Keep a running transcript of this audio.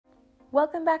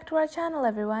Welcome back to our channel,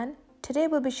 everyone. Today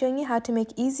we'll be showing you how to make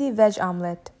easy veg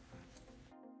omelette.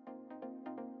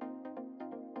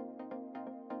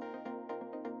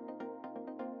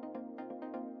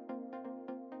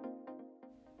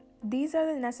 These are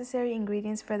the necessary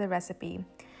ingredients for the recipe.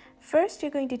 First,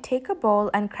 you're going to take a bowl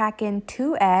and crack in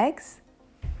 2 eggs.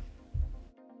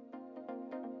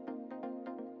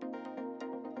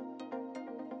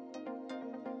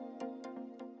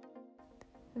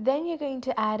 Then you're going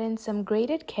to add in some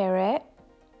grated carrot,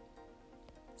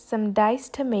 some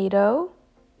diced tomato,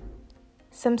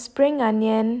 some spring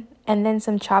onion, and then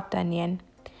some chopped onion.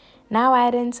 Now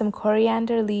add in some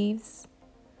coriander leaves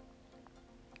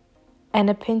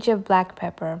and a pinch of black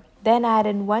pepper. Then add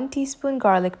in 1 teaspoon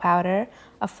garlic powder,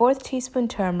 a 1/4 teaspoon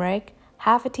turmeric,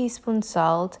 1/2 teaspoon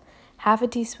salt,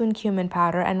 1/2 teaspoon cumin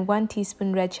powder, and 1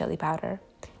 teaspoon red chili powder.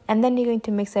 And then you're going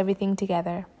to mix everything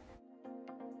together.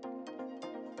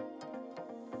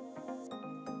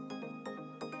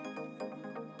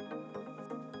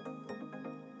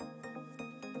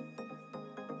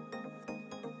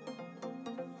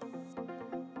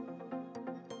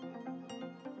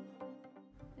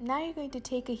 Now you're going to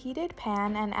take a heated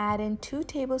pan and add in 2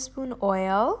 tablespoons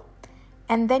oil,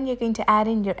 and then you're going to add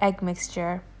in your egg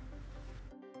mixture.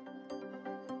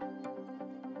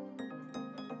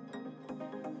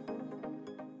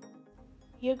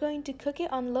 You're going to cook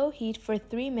it on low heat for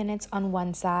 3 minutes on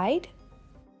one side.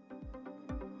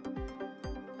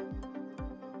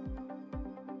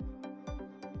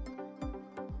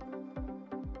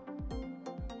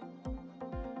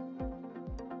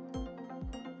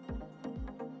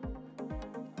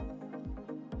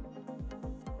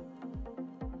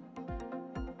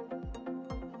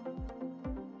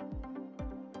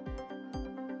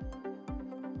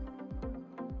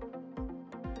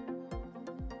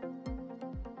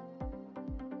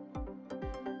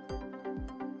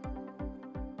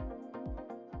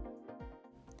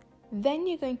 Then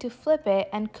you're going to flip it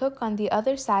and cook on the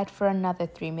other side for another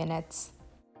 3 minutes.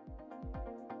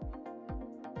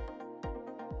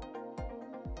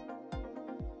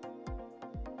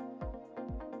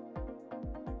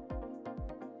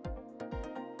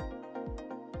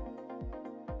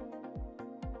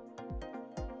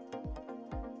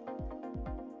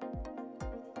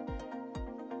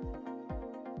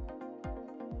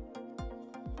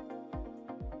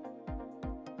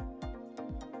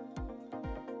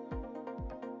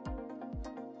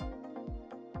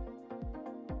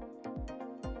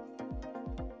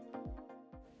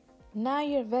 Now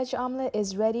your veg omelette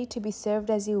is ready to be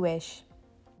served as you wish.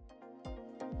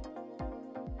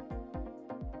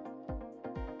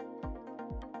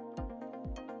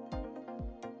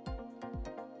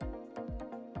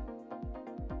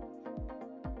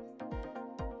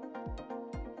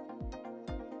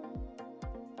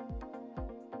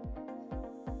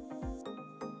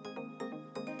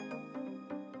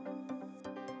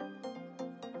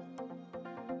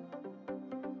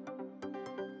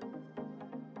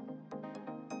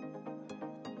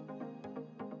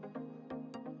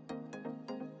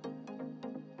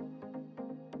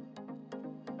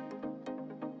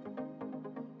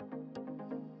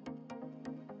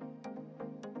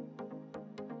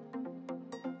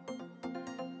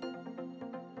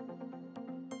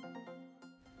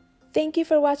 Thank you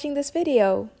for watching this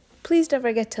video. Please don't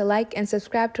forget to like and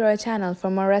subscribe to our channel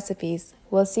for more recipes.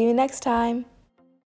 We'll see you next time.